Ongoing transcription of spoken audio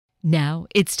Now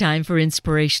it's time for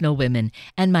Inspirational Women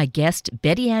and my guest,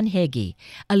 Betty Ann Heggie,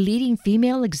 a leading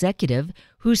female executive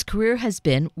whose career has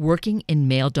been working in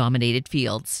male-dominated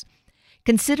fields.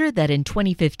 Consider that in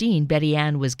 2015, Betty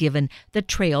Ann was given the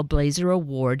Trailblazer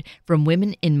Award from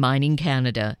Women in Mining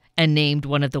Canada and named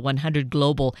one of the 100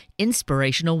 global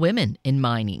inspirational women in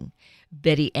mining.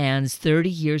 Betty Ann's 30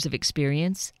 years of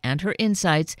experience and her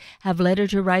insights have led her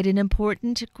to write an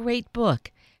important, great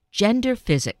book, Gender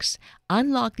Physics: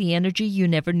 Unlock the Energy You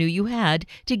Never Knew You Had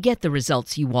to Get the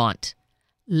Results You Want.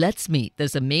 Let's meet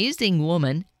this amazing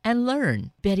woman and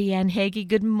learn. Betty Ann Heggie,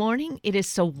 good morning. It is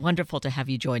so wonderful to have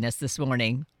you join us this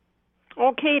morning.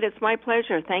 Oh, Kate, it's my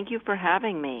pleasure. Thank you for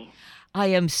having me. I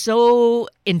am so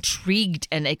intrigued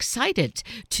and excited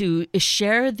to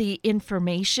share the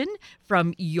information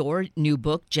from your new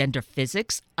book, Gender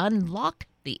Physics: Unlock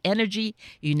the Energy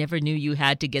You Never Knew You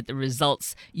Had to Get the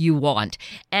Results You Want.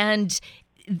 And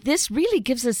this really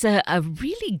gives us a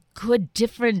really good,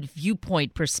 different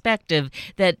viewpoint perspective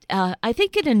that I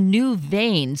think in a new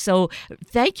vein. So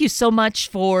thank you so much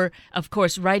for, of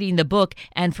course, writing the book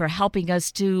and for helping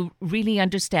us to really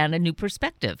understand a new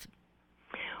perspective.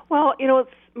 Well, it's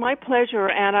my pleasure,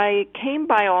 and I came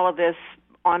by all of this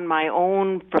on my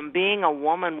own from being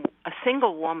a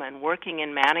single woman working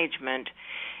in management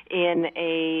in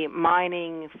a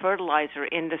mining fertilizer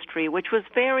industry, which was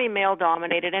very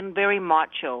male-dominated and very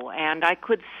macho. And I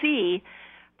could see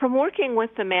from working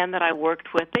with the men that I worked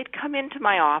with, they'd come into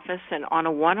my office and on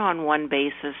a one-on-one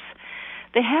basis,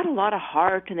 they had a lot of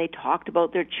heart and they talked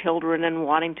about their children and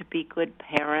wanting to be good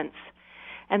parents.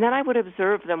 And then I would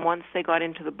observe them once they got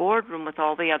into the boardroom with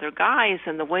all the other guys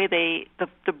and the way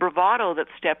the bravado that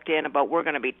stepped in about we're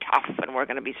going to be tough and we're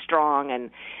going to be strong.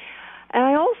 And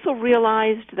I also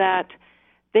realized that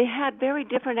they had very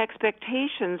different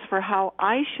expectations for how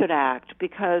I should act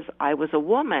because I was a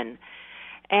woman.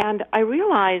 And I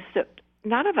realized that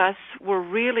none of us were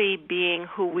really being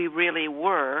who we really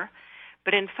were,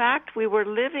 but in fact we were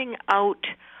living out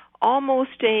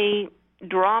almost a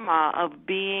drama of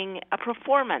being a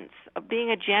performance, of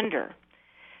being a gender.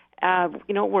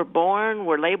 We're born,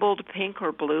 we're labeled pink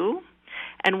or blue.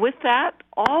 And with that,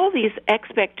 all these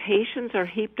expectations are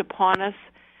heaped upon us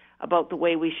about the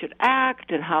way we should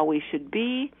act and how we should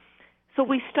be. So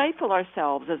we stifle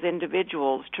ourselves as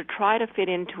individuals to try to fit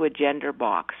into a gender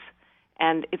box,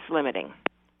 and it's limiting.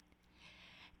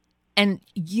 And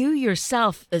you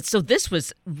yourself, so this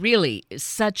was really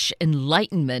such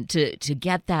enlightenment to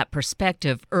get that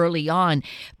perspective early on.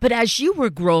 But as you were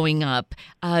growing up,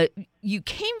 you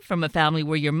came from a family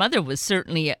where your mother was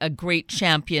certainly a great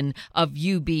champion of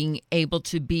you being able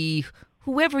to be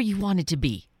whoever you wanted to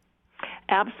be.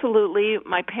 Absolutely.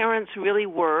 My parents really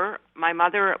were. My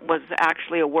mother was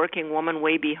actually a working woman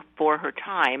way before her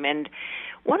time. And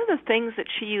one of the things that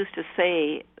she used to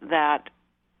say that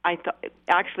I thought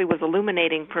actually was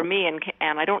illuminating for me,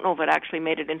 and I don't know if it actually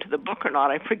made it into the book or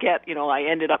not. I forget. I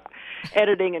ended up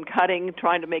editing and cutting,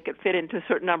 trying to make it fit into a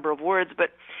certain number of words. But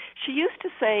she used to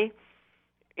say,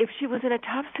 if she was in a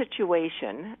tough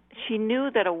situation, she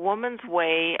knew that a woman's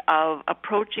way of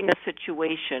approaching a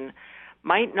situation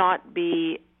might not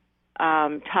be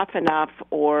tough enough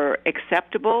or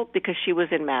acceptable because she was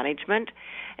in management,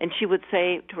 and she would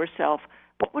say to herself,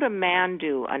 what would a man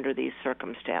do under these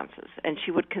circumstances? And she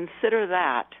would consider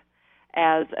that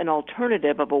as an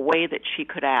alternative of a way that she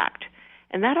could act.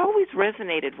 And that always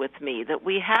resonated with me, that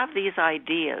we have these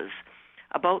ideas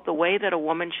about the way that a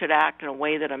woman should act and a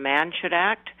way that a man should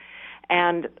act.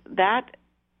 And that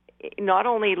not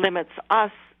only limits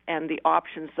us and the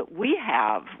options that we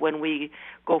have when we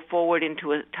go forward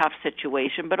into a tough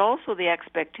situation, but also the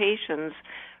expectations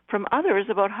from others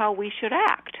about how we should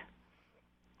act.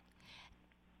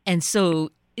 And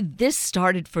so this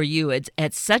started for you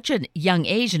at such a young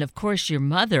age, and of course your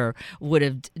mother would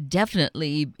have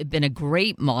definitely been a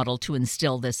great model to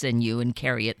instill this in you and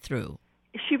carry it through.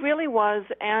 She really was,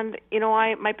 and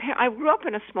I grew up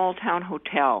in a small town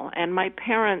hotel, and my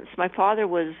father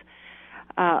was,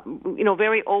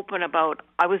 very open about.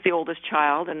 I was the oldest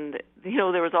child, and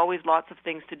there was always lots of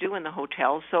things to do in the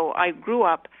hotel. So I grew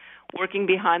up working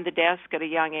behind the desk at a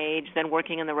young age, then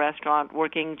working in the restaurant,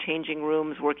 changing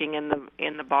rooms, working in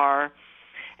the bar,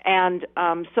 and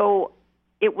so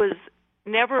it was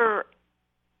never,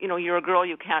 you're a girl,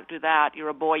 you can't do that. You're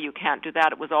a boy, you can't do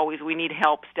that. It was always, we need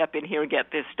help, step in here,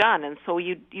 get this done. And so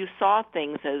you saw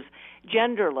things as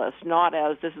genderless, not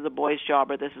as this is a boy's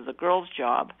job or this is a girl's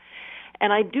job.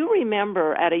 And I do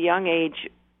remember at a young age,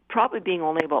 probably being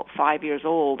only about 5 years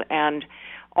old, and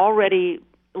already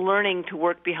learning to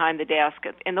work behind the desk.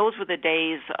 And those were the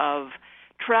days of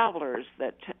travelers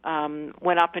that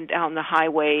went up and down the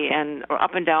highway or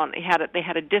up and down. They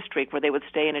had a district where they would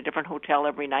stay in a different hotel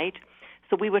every night.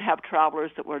 So we would have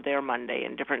travelers that were there Monday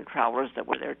and different travelers that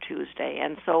were there Tuesday.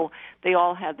 And so they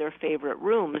all had their favorite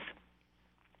rooms.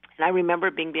 And I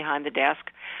remember being behind the desk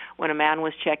when a man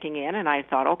was checking in, and I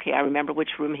thought, okay, I remember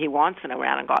which room he wants, and I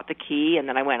ran and got the key, and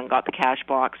then I went and got the cash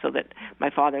box so that my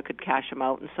father could cash him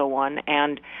out and so on.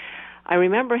 And I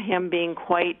remember him being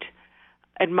quite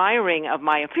admiring of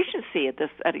my efficiency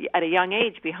at a young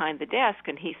age behind the desk,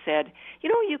 and he said,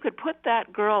 you could put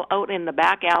that girl out in the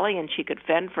back alley and she could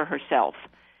fend for herself.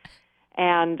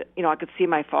 And, I could see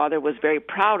my father was very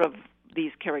proud of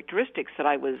these characteristics, that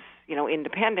I was,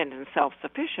 independent and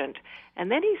self-sufficient.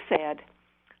 And then he said,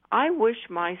 I wish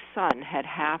my son had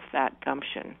half that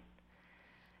gumption.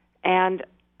 And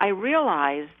I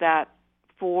realized that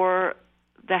for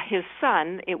his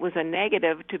son, it was a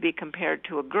negative to be compared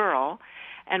to a girl.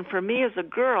 And for me as a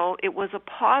girl, it was a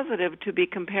positive to be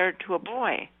compared to a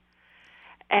boy.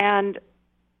 And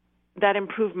that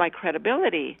improved my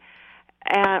credibility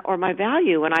or my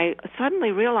value. And I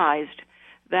suddenly realized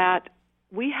that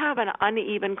we have an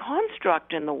uneven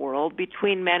construct in the world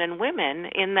between men and women,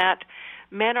 in that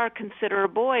men are considered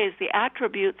boys. The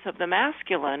attributes of the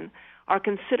masculine are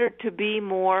considered to be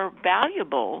more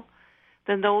valuable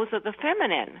than those of the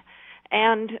feminine.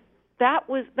 And that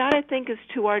I think is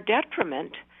to our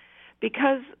detriment,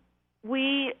 because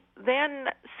we then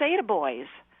say to boys,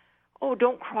 oh,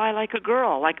 don't cry like a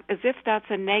girl, like as if that's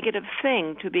a negative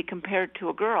thing to be compared to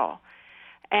a girl.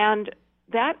 And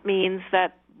that means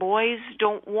that boys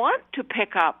don't want to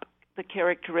pick up the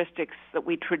characteristics that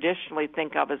we traditionally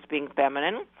think of as being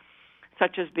feminine,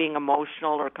 such as being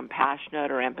emotional or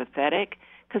compassionate or empathetic,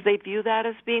 because they view that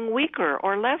as being weaker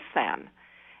or less than.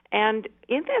 And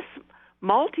in this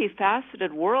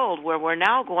multifaceted world where we're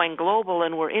now going global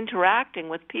and we're interacting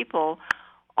with people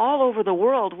all over the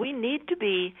world, we need to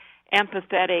be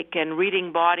empathetic and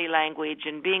reading body language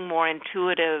and being more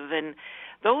intuitive, and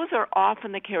those are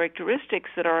often the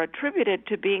characteristics that are attributed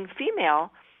to being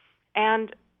female,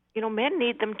 and men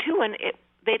need them too, and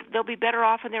they'll be better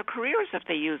off in their careers if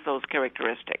they use those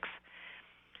characteristics.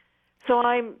 So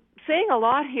I'm saying a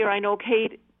lot here, I know,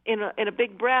 Kate, in a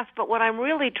big breath, but what I'm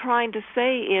really trying to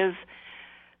say is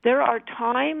there are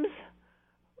times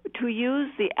to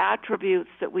use the attributes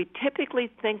that we typically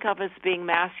think of as being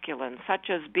masculine, such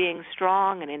as being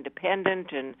strong and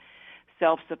independent and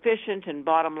self-sufficient and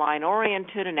bottom-line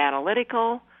oriented and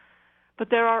analytical. But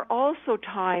there are also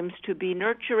times to be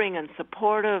nurturing and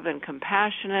supportive and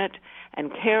compassionate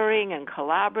and caring and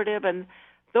collaborative, and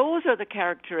those are the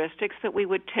characteristics that we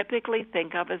would typically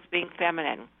think of as being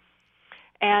feminine.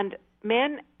 And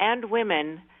men and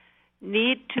women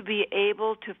need to be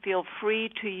able to feel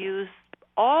free to use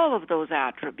all of those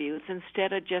attributes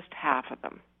instead of just half of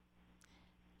them.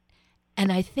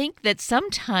 And I think that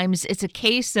sometimes it's a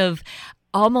case of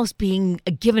almost being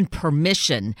given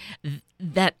permission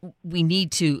that we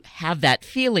need to have that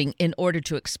feeling in order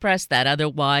to express that.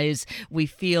 Otherwise, we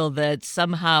feel that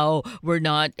somehow we're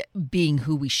not being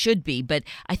who we should be. But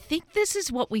I think this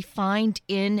is what we find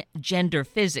in gender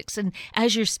physics. And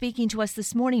as you're speaking to us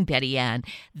this morning, Betty Ann,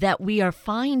 that we are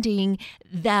finding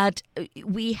that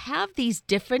we have these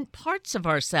different parts of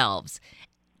ourselves.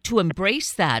 To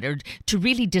embrace that, or to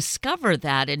really discover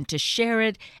that and to share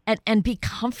it and be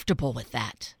comfortable with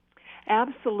that.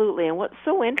 Absolutely. And what's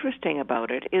so interesting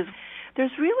about it is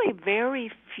there's really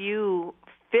very few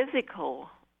physical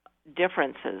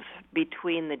differences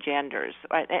between the genders,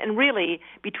 right? And really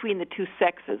between the two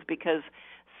sexes, because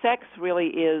sex really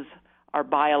is our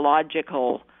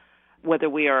biological,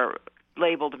 whether we are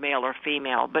labeled male or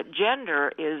female. But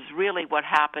gender is really what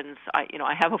happens.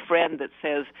 I have a friend that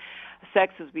says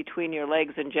sex is between your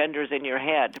legs and gender's in your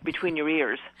head, between your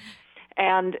ears.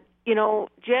 And,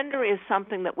 gender is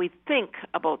something that we think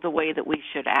about the way that we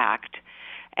should act.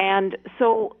 And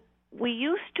so we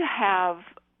used to have,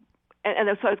 and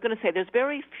so I was going to say, there's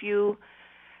very few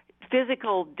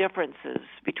physical differences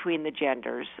between the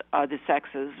genders, the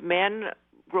sexes. Men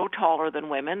grow taller than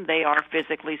women. They are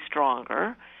physically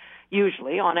stronger,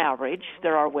 usually, on average.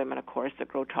 There are women, of course, that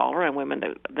grow taller and women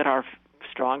that are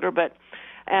stronger,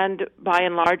 and by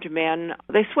and large, men,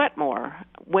 they sweat more.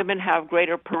 Women have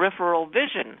greater peripheral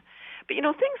vision. But,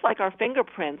 things like our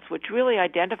fingerprints, which really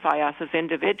identify us as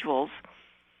individuals,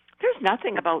 there's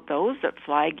nothing about those that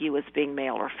flag you as being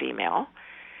male or female.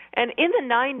 And in the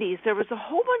 90s, there was a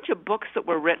whole bunch of books that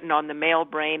were written on the male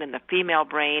brain and the female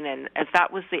brain, and as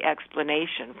that was the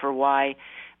explanation for why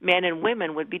men and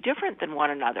women would be different than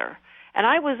one another. And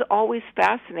I was always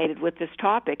fascinated with this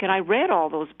topic, and I read all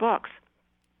those books.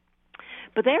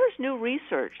 But there's new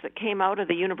research that came out of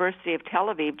the University of Tel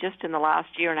Aviv just in the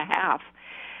last year and a half,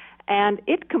 and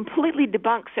it completely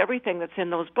debunks everything that's in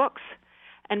those books.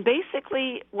 And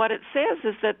basically what it says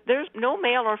is that there's no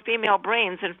male or female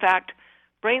brains. In fact,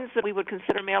 brains that we would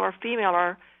consider male or female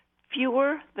are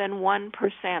fewer than 1%.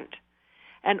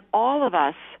 And all of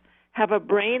us have a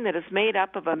brain that is made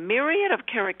up of a myriad of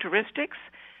characteristics,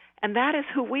 and that is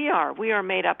who we are. We are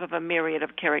made up of a myriad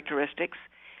of characteristics,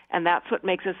 and that's what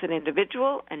makes us an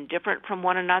individual and different from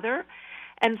one another.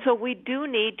 And so we do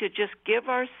need to just give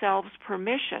ourselves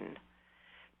permission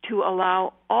to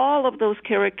allow all of those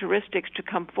characteristics to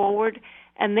come forward,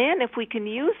 and then if we can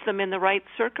use them in the right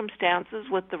circumstances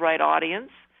with the right audience,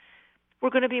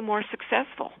 we're going to be more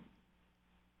successful.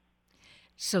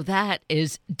 So that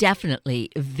is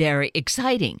definitely very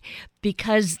exciting,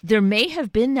 because there may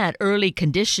have been that early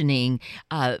conditioning,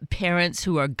 parents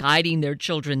who are guiding their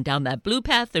children down that blue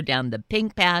path or down the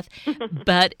pink path.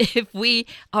 But if we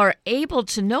are able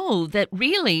to know that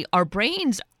really our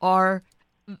brains are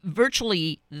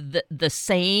virtually the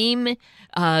same,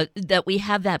 that we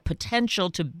have that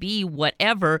potential to be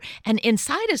whatever, and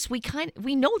inside us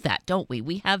we know that, don't we?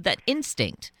 We have that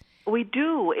instinct. We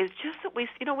do. It's just that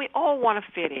we all want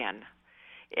to fit in.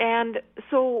 And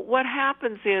so what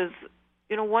happens is,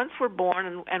 once we're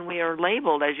born and we are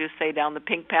labeled, as you say, down the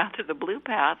pink path or the blue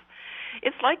path,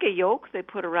 it's like a yoke they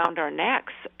put around our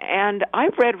necks. And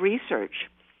I've read research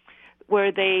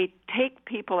where they take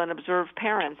people and observe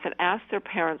parents and ask their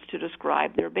parents to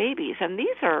describe their babies. And these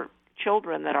are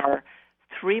children that are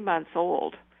 3 months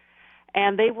old.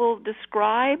 And they will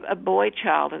describe a boy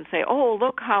child and say, "Oh,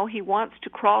 look how he wants to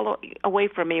crawl away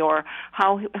from me," or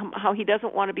how he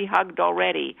doesn't want to be hugged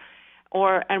already.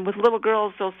 And with little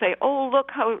girls, they'll say, "Oh,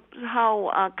 look how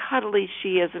cuddly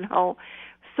she is and how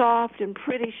soft and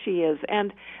pretty she is."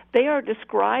 And they are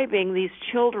describing these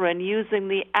children using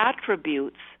the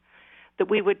attributes that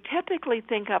we would typically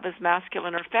think of as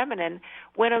masculine or feminine,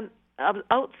 when an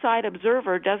outside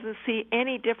observer doesn't see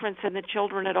any difference in the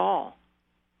children at all.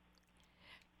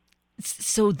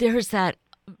 So there's that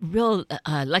real,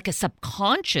 like a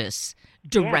subconscious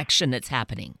direction that's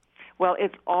happening. Well,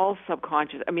 it's all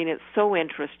subconscious. I mean, it's so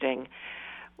interesting.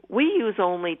 We use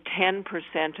only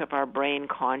 10% of our brain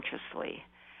consciously,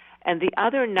 and the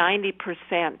other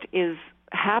 90% is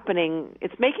happening.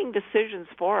 It's making decisions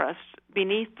for us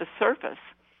beneath the surface.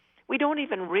 We don't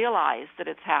even realize that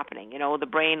it's happening. The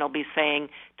brain will be saying,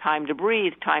 time to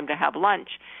breathe, time to have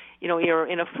lunch. You're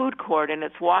in a food court and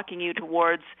it's walking you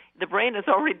towards, the brain has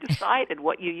already decided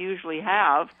what you usually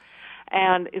have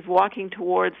and is walking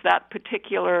towards that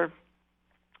particular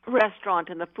restaurant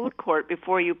in the food court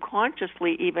before you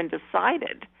consciously even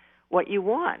decided what you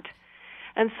want.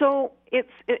 And so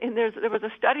there was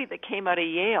a study that came out of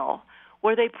Yale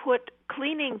where they put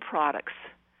cleaning products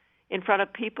in front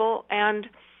of people, and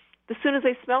as soon as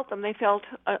they smelt them, they felt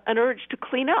an urge to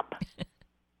clean up.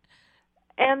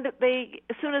 And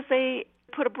as soon as they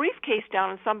put a briefcase down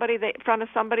in front of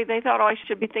somebody, they thought, "Oh, I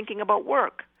should be thinking about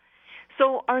work."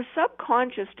 So our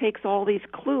subconscious takes all these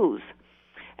clues,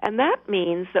 and that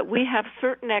means that we have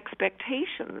certain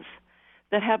expectations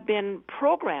that have been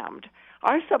programmed.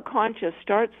 Our subconscious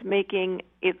starts making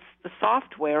the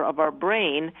software of our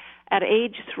brain at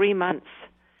age 3 months.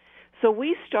 So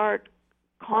we start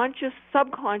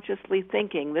subconsciously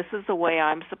thinking, this is the way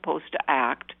I'm supposed to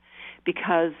act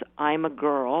because I'm a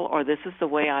girl, or this is the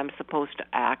way I'm supposed to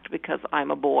act because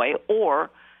I'm a boy, or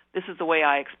this is the way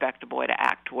I expect a boy to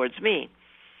act towards me.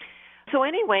 So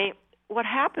anyway, what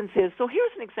happens is, so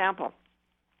here's an example.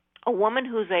 A woman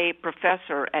who's a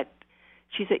professor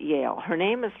she's at Yale. Her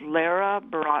name is Lara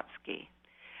Borotsky.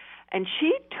 And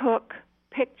she took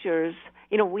pictures.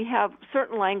 We have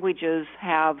certain languages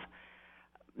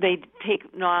they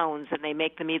take nouns and they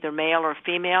make them either male or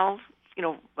female.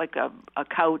 Like a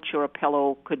couch or a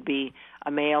pillow could be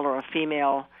a male or a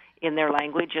female in their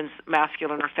language, and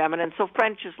masculine or feminine. So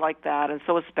French is like that, and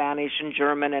so is Spanish and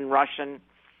German and Russian.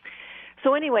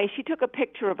 So anyway, she took a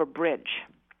picture of a bridge,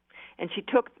 and she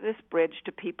took this bridge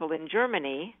to people in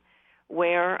Germany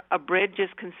where a bridge is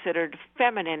considered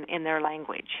feminine in their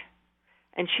language.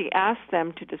 And she asked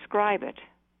them to describe it.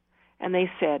 And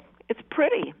they said, "It's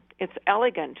pretty, it's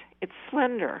elegant, it's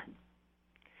slender."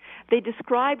 They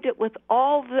described it with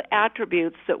all the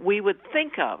attributes that we would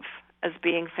think of as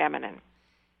being feminine.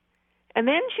 And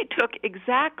then she took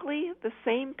exactly the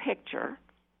same picture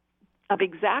of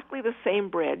exactly the same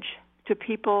bridge to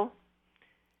people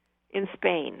in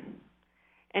Spain.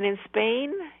 And in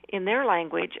Spain, in their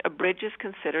language, a bridge is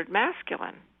considered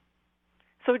masculine.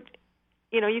 So,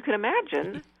 you can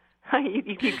imagine,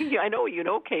 I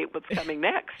know, Kate, what's coming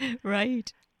next.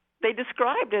 Right. they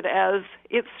described it as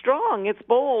it's strong, it's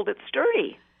bold, it's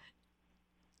sturdy.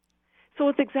 So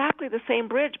it's exactly the same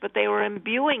bridge, but they were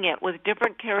imbuing it with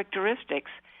different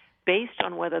characteristics based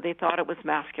on whether they thought it was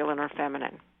masculine or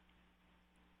feminine.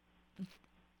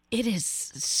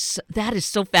 That is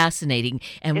so fascinating.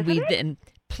 And Isn't we it? then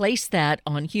place that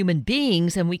on human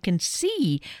beings, and we can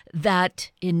see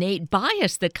that innate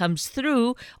bias that comes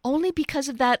through only because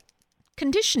of that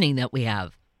conditioning that we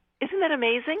have. Isn't that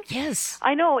amazing? Yes.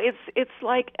 I know, it's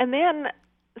like, and then,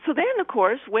 so then, of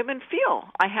course, women feel,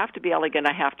 I have to be elegant,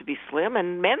 I have to be slim,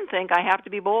 and men think I have to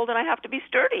be bold and I have to be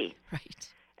sturdy. Right.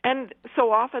 And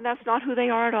so often that's not who they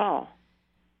are at all.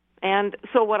 And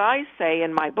so what I say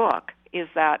in my book is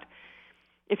that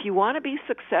if you want to be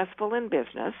successful in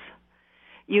business,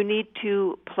 you need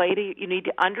to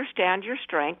understand your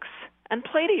strengths and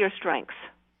play to your strengths.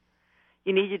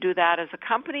 You need to do that as a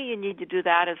company, you need to do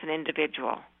that as an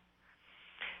individual.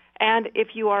 And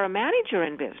if you are a manager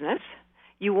in business,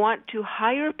 you want to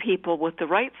hire people with the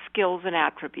right skills and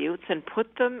attributes and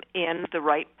put them in the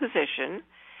right position,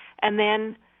 and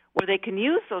then where they can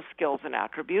use those skills and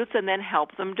attributes and then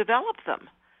help them develop them.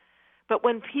 But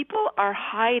when people are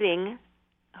hiding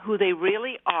who they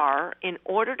really are in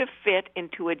order to fit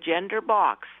into a gender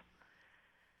box,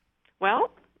 well,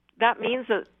 that means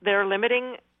that they're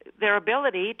limiting their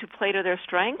ability to play to their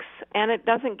strengths, and it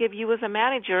doesn't give you as a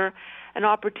manager an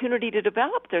opportunity to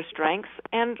develop their strengths,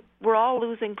 and we're all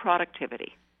losing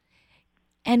productivity.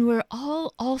 And we're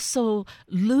all also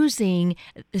losing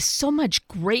so much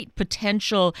great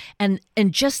potential and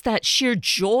just that sheer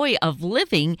joy of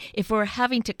living if we're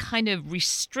having to kind of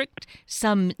restrict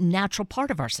some natural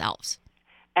part of ourselves.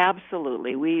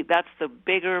 Absolutely. That's the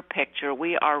bigger picture.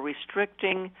 We are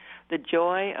restricting the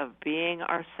joy of being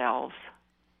ourselves.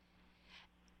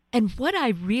 And what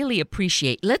I really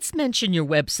appreciate, let's mention your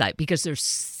website because there's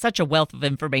such a wealth of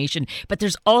information, but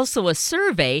there's also a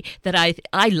survey that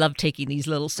I love taking these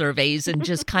little surveys and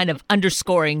just kind of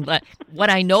underscoring what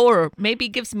I know or maybe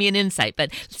gives me an insight.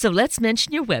 But so let's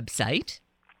mention your website.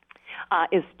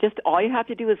 It's just all you have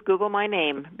to do is Google my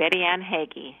name, Betty Ann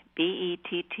Heggie,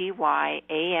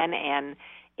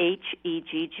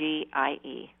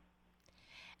 BettyAnnHeggie.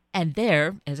 And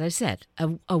there, as I said,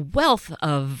 a wealth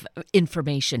of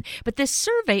information. But this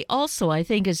survey also, I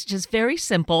think, is just very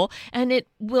simple, and it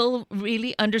will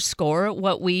really underscore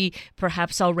what we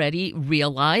perhaps already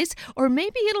realize, or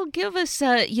maybe it'll give us,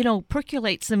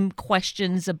 percolate some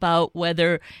questions about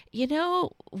whether,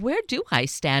 where do I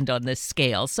stand on this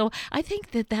scale? So I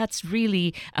think that that's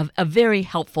really a very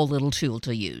helpful little tool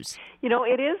to use.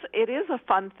 It is a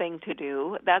fun thing to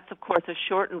do. That's, of course, a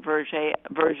shortened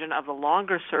version of the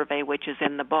longer survey, which is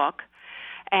in the book.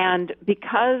 And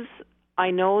because I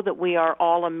know that we are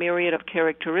all a myriad of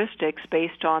characteristics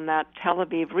based on that Tel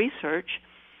Aviv research,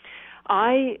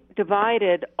 I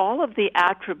divided all of the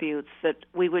attributes that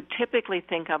we would typically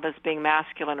think of as being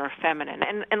masculine or feminine.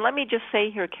 And let me just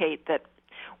say here, Kate, that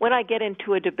when I get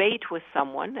into a debate with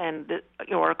someone, and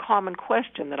a common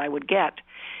question that I would get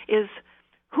is,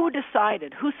 who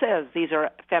decided? Who says these are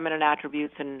feminine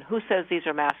attributes and who says these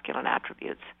are masculine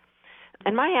attributes?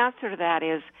 And my answer to that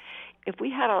is, if we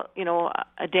had a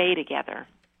day together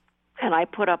and I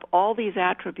put up all these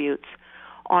attributes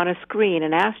on a screen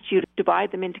and asked you to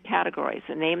divide them into categories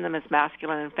and name them as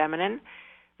masculine and feminine,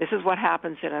 this is what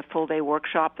happens in a full-day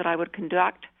workshop that I would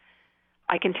conduct.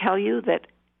 I can tell you that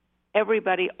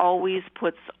everybody always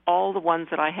puts all the ones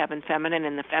that I have in feminine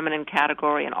in the feminine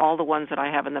category and all the ones that I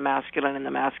have in the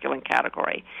masculine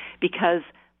category, because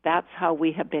that's how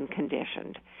we have been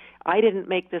conditioned. I didn't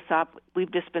make this up.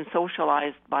 We've just been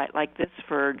socialized like this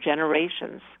for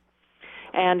generations.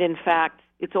 And in fact,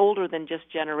 it's older than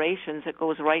just generations. It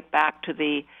goes right back to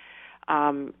the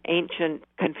ancient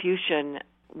Confucian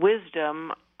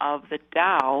wisdom of the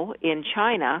Tao in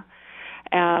China,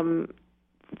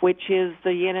 which is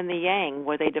the yin and the yang,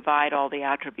 where they divide all the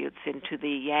attributes into the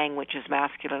yang, which is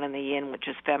masculine, and the yin, which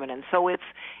is feminine. So it's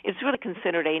really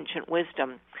considered ancient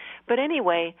wisdom. But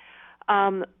anyway,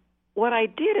 what I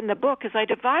did in the book is I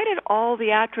divided all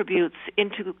the attributes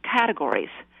into categories.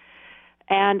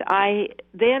 And I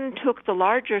then took the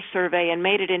larger survey and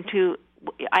made it into,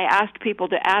 I asked people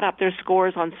to add up their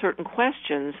scores on certain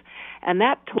questions, and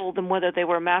that told them whether they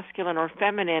were masculine or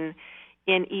feminine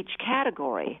in each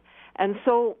category. And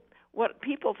so what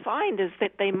people find is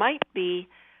that they might be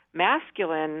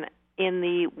masculine in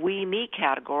the we-me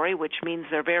category, which means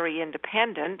they're very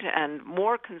independent and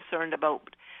more concerned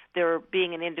about their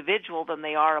being an individual than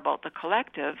they are about the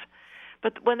collective.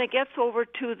 But when it gets over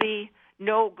to the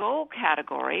no-go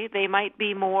category, they might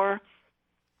be more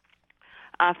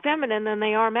feminine than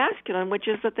they are masculine, which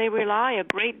is that they rely a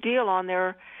great deal on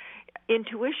their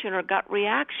intuition or gut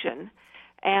reaction,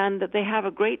 and that they have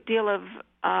a great deal of,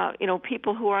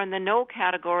 people who are in the no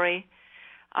category.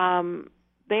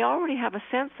 They already have a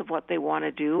sense of what they want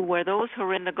to do, where those who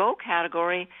are in the go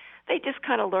category, they just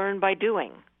kind of learn by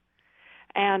doing.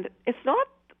 And it's not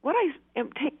what I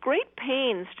take great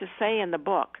pains to say in the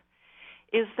book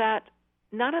is that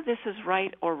none of this is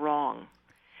right or wrong.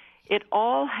 It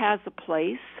all has a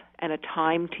place and a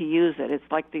time to use it.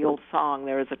 It's like the old song,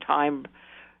 there is a time,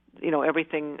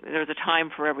 everything, there's a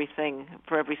time for everything,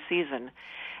 for every season.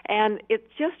 And it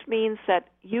just means that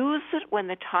use it when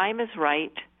the time is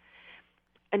right,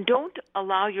 and don't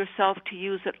allow yourself to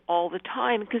use it all the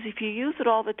time, because if you use it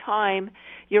all the time,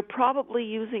 you're probably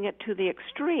using it to the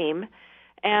extreme.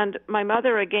 And my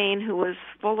mother, again, who was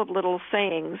full of little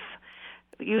sayings,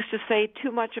 used to say,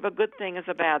 too much of a good thing is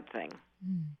a bad thing.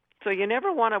 So you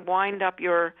never want to wind up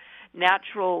your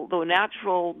natural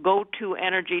go-to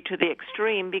energy to the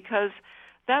extreme, because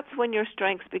that's when your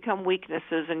strengths become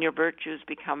weaknesses and your virtues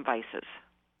become vices.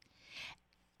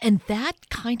 And that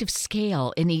kind of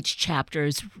scale in each chapter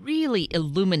is really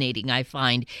illuminating, I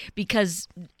find, because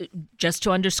just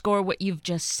to underscore what you've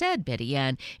just said, Betty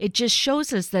Ann, it just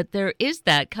shows us that there is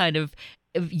that kind of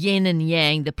yin and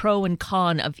yang, the pro and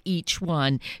con of each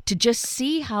one, to just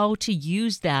see how to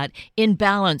use that in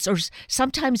balance. Or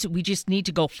sometimes we just need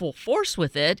to go full force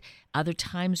with it. Other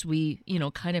times we,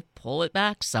 kind of pull it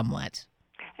back somewhat.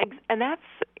 And that's,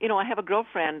 I have a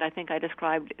girlfriend, I think I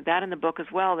described that in the book as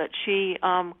well, that she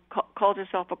called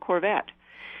herself a Corvette.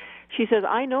 She says,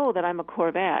 I know that I'm a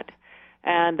Corvette,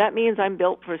 and that means I'm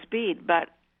built for speed, but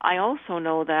I also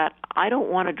know that I don't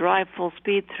want to drive full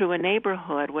speed through a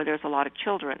neighborhood where there's a lot of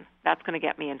children. That's going to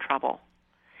get me in trouble.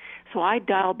 So I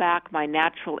dial back my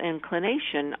natural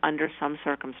inclination under some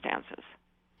circumstances.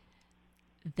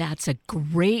 That's a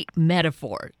great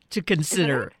metaphor to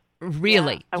consider.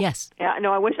 Really, yeah. Yes. Yeah,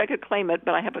 no, I wish I could claim it,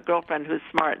 but I have a girlfriend who's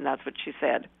smart, and that's what she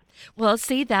said. Well,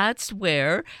 see, that's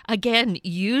where, again,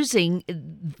 using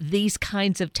these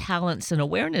kinds of talents and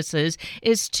awarenesses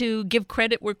is to give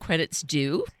credit where credit's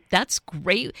due. That's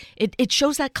great. It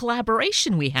shows that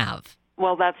collaboration we have.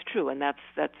 Well, that's true, and that's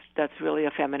really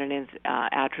a feminine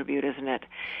attribute, isn't it?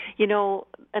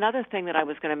 Another thing that I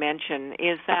was going to mention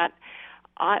is that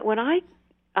I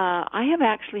have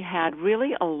actually had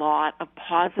really a lot of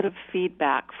positive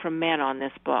feedback from men on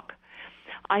this book.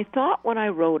 I thought when I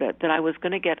wrote it that I was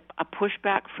going to get a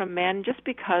pushback from men just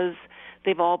because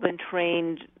they've all been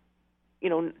trained,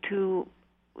 to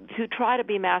try to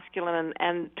be masculine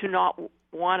and to not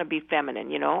want to be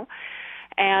feminine,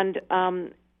 And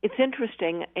it's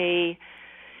interesting, a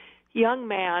young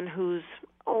man who's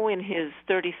in his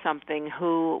 30-something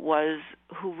who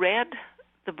read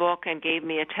the book and gave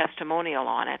me a testimonial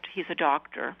on it. He's a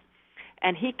doctor.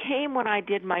 And he came when I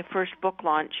did my first book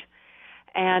launch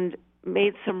and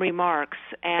made some remarks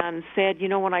and said,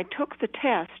 when I took the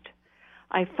test,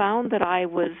 I found that I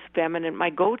was feminine.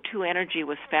 My go-to energy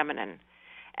was feminine.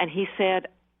 And he said,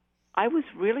 I was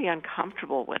really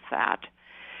uncomfortable with that.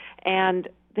 And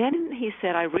then he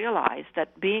said, I realized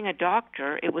that being a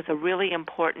doctor, it was a really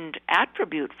important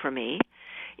attribute for me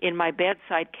in my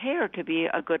bedside care to be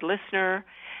a good listener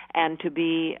and to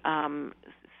be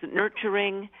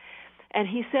nurturing. And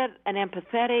he said, and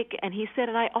empathetic. And he said,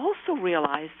 and I also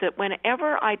realized that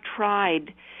whenever I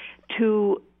tried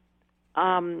to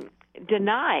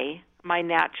deny my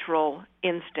natural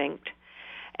instinct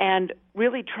and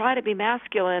really try to be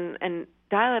masculine and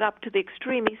dial it up to the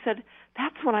extreme, he said,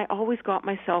 that's when I always got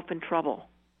myself in trouble.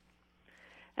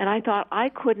 And I thought I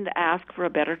couldn't ask for a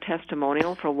better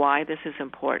testimonial for why this is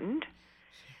important.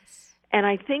 Yes. And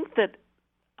I think that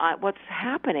what's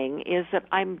happening is that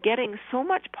I'm getting so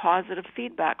much positive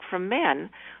feedback from men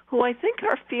who I think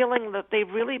are feeling that they've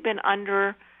really been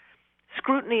under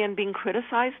scrutiny and being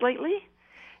criticized lately.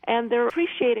 And they're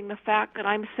appreciating the fact that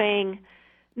I'm saying,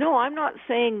 no, I'm not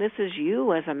saying this is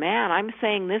you as a man. I'm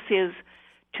saying this is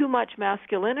too much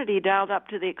masculinity dialed up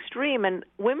to the extreme, and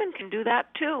women can do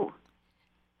that too.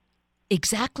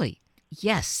 Exactly.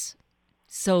 Yes.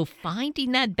 So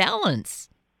finding that balance.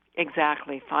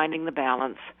 Exactly, finding the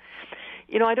balance.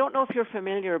 I don't know if you're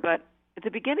familiar, but at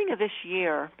the beginning of this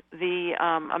year, the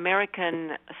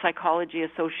American Psychology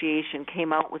Association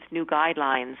came out with new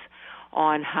guidelines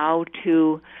on how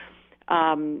to,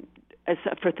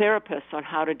 for therapists, on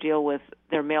how to deal with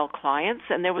their male clients.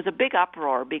 And there was a big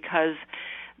uproar because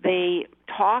they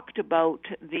talked about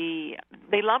they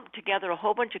lumped together a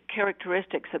whole bunch of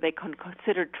characteristics that they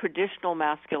considered traditional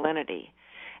masculinity.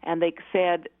 And they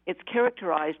said it's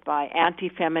characterized by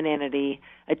anti-femininity,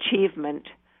 achievement,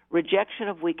 rejection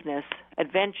of weakness,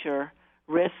 adventure,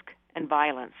 risk, and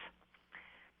violence.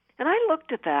 And I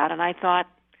looked at that and I thought,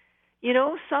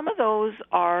 some of those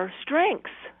are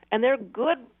strengths, and they're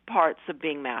good parts of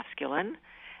being masculine,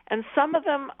 and some of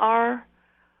them are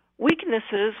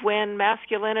weaknesses when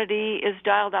masculinity is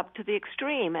dialed up to the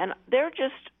extreme, and they're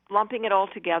just lumping it all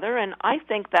together, and I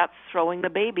think that's throwing the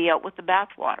baby out with the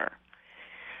bathwater.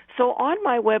 So on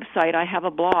my website, I have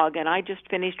a blog, and I just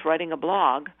finished writing a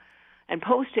blog and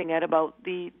posting it about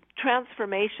the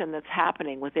transformation that's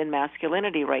happening within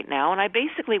masculinity right now, and I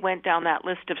basically went down that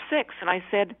list of 6, and I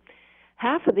said,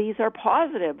 half of these are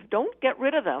positive. Don't get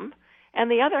rid of them.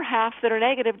 And the other half that are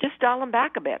negative, just dial them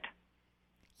back a bit.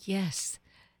 Yes,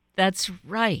 that's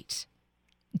right.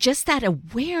 Just that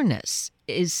awareness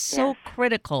is so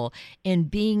critical in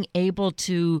being able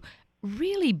to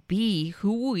really be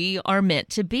who we are meant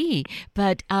to be.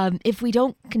 But if we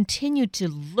don't continue to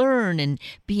learn and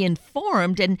be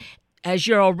informed, and as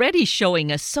you're already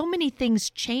showing us, so many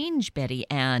things change, Betty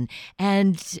Ann,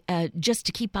 and just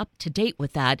to keep up to date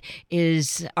with that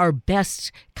is our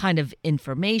best kind of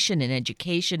information and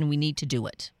education. We need to do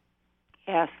it.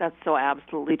 Yes, that's so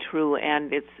absolutely true,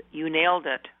 and you nailed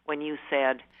it when you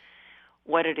said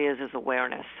what it is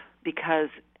awareness, because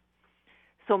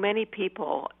so many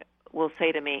people will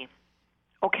say to me,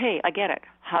 okay, I get it.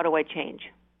 How do I change?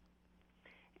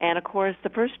 And, of course, the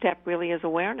first step really is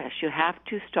awareness. You have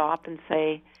to stop and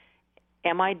say,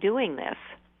 am I doing this?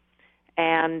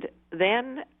 And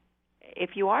then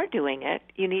if you are doing it,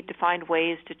 you need to find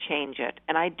ways to change it.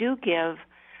 And I do give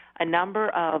a number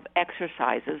of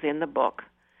exercises in the book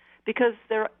because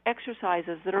they're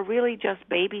exercises that are really just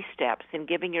baby steps in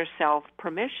giving yourself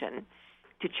permission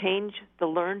to change the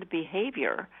learned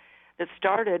behavior that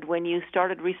started when you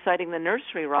started reciting the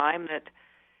nursery rhyme that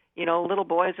little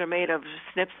boys are made of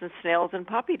snips and snails and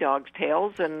puppy dogs'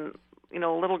 tails, and,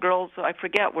 little girls, I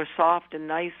forget, were soft and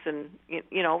nice, and,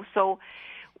 so,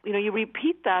 you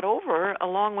repeat that over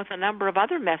along with a number of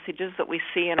other messages that we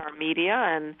see in our media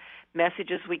and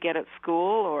messages we get at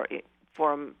school or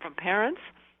from parents.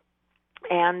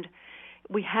 And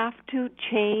we have to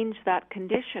change that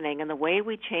conditioning, and the way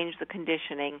we change the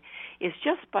conditioning is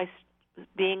just by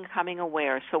becoming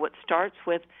aware. So it starts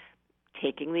with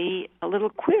taking a little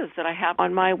quiz that I have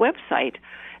on my website,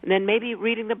 and then maybe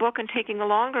reading the book and taking a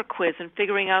longer quiz and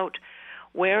figuring out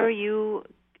where you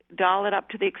dial it up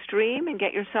to the extreme and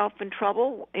get yourself in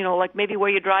trouble, like maybe where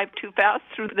you drive too fast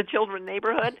through the children's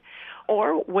neighborhood,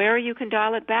 or where you can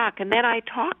dial it back. And then I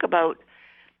talk about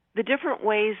the different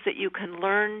ways that you can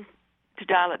learn to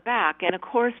dial it back. And, of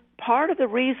course, part of the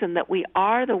reason that we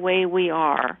are the way we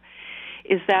are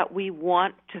is that we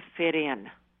want to fit in.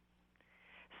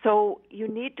 So you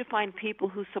need to find people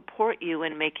who support you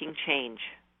in making change.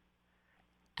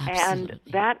 Absolutely.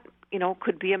 And that,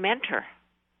 could be a mentor.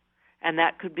 And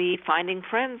that could be finding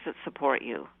friends that support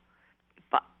you,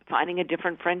 finding a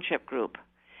different friendship group.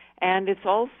 And it's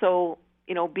also,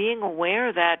 being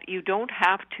aware that you don't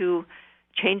have to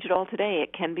change it all today.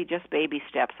 It can be just baby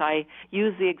steps. I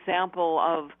use the example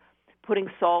of putting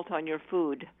salt on your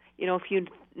food. If you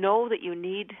know that you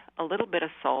need a little bit of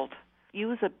salt,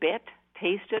 use a bit,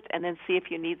 taste it, and then see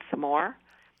if you need some more.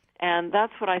 And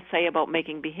that's what I say about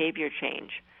making behavior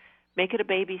change. Make it a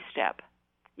baby step.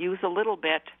 Use a little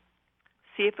bit,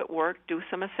 see if it worked, do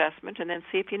some assessment, and then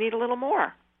see if you need a little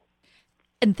more.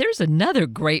 And there's another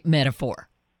great metaphor.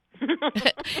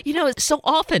 So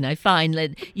often I find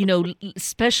that,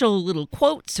 special little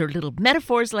quotes or little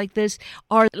metaphors like this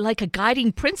are like a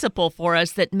guiding principle for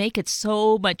us that make it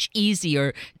so much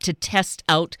easier to test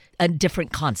out a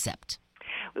different concept.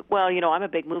 Well, I'm a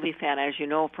big movie fan, as you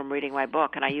know, from reading my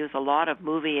book, and I use a lot of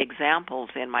movie examples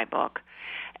in my book.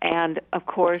 And, of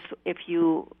course, if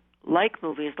you like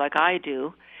movies like I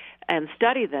do and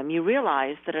study them, you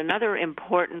realize that another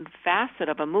important facet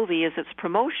of a movie is its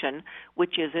promotion,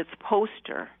 which is its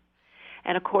poster.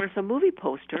 And, of course, a movie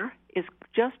poster is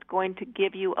just going to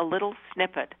give you a little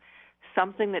snippet,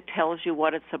 something that tells you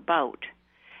what it's about.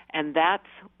 And that's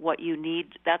what you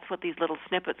need. That's what these little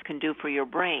snippets can do for your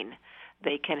brain.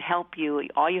 They can help you.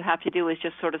 All you have to do is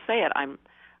just sort of say it. I'm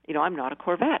not a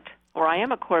Corvette, or I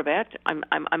am a Corvette. I'm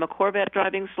a Corvette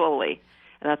driving slowly.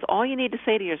 And that's all you need to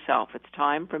say to yourself. It's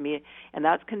time for me. And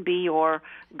that can be your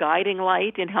guiding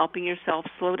light in helping yourself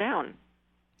slow down.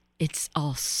 It's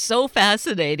all so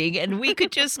fascinating, and we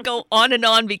could just go on and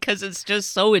on because it's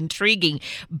just so intriguing.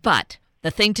 But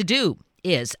the thing to do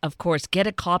is, of course, get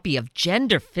a copy of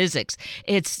Gender Physics.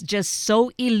 It's just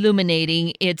so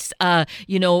illuminating. It's, our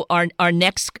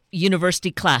next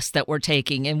university class that we're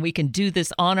taking, and we can do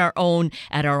this on our own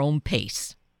at our own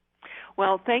pace.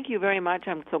 Well, thank you very much.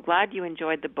 I'm so glad you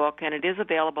enjoyed the book, and it is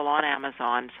available on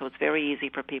Amazon, so it's very easy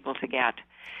for people to get.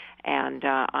 And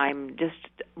I'm just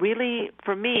really,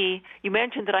 for me, you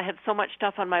mentioned that I had so much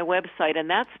stuff on my website, and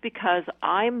that's because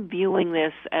I'm viewing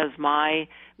this as my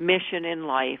mission in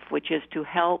life, which is to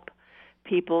help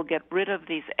people get rid of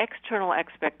these external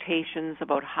expectations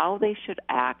about how they should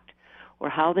act or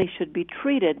how they should be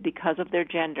treated because of their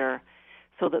gender,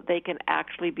 so that they can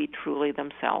actually be truly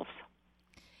themselves.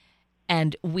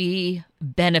 And we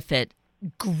benefit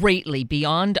greatly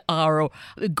beyond our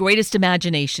greatest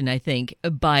imagination, I think,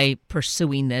 by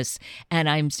pursuing this. And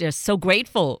I'm just so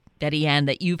grateful, Betty Ann,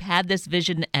 that you've had this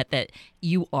vision and that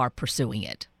you are pursuing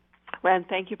it. Well, and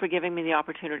thank you for giving me the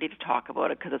opportunity to talk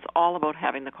about it, because it's all about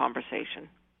having the conversation.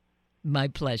 My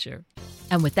pleasure.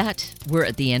 And with that, we're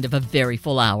at the end of a very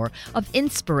full hour of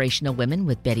Inspirational Women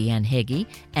with Betty Ann Heggie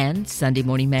and Sunday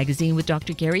Morning Magazine with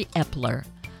Dr. Gary Epler.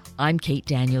 I'm Kate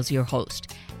Daniels, your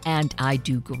host, and I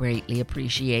do greatly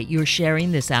appreciate your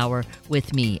sharing this hour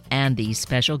with me and these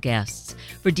special guests.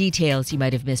 For details you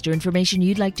might have missed or information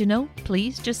you'd like to know,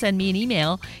 please just send me an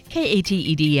email,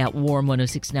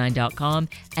 kated@warm1069.com,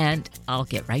 and I'll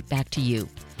get right back to you.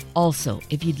 Also,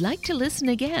 if you'd like to listen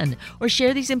again or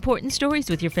share these important stories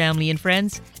with your family and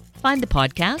friends, find the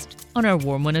podcast on our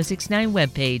Warm 1069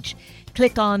 webpage.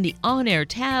 Click on the On-Air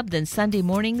tab, then Sunday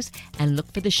Mornings, and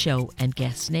look for the show and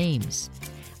guest names.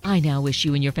 I now wish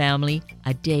you and your family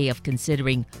a day of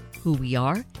considering who we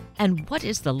are and what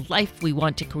is the life we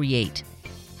want to create.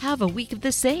 Have a week of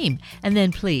the same, and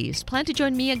then please plan to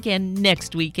join me again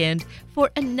next weekend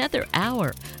for another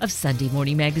hour of Sunday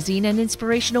Morning Magazine and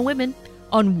Inspirational Women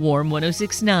on Warm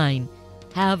 1069.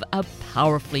 Have a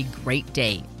powerfully great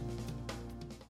day.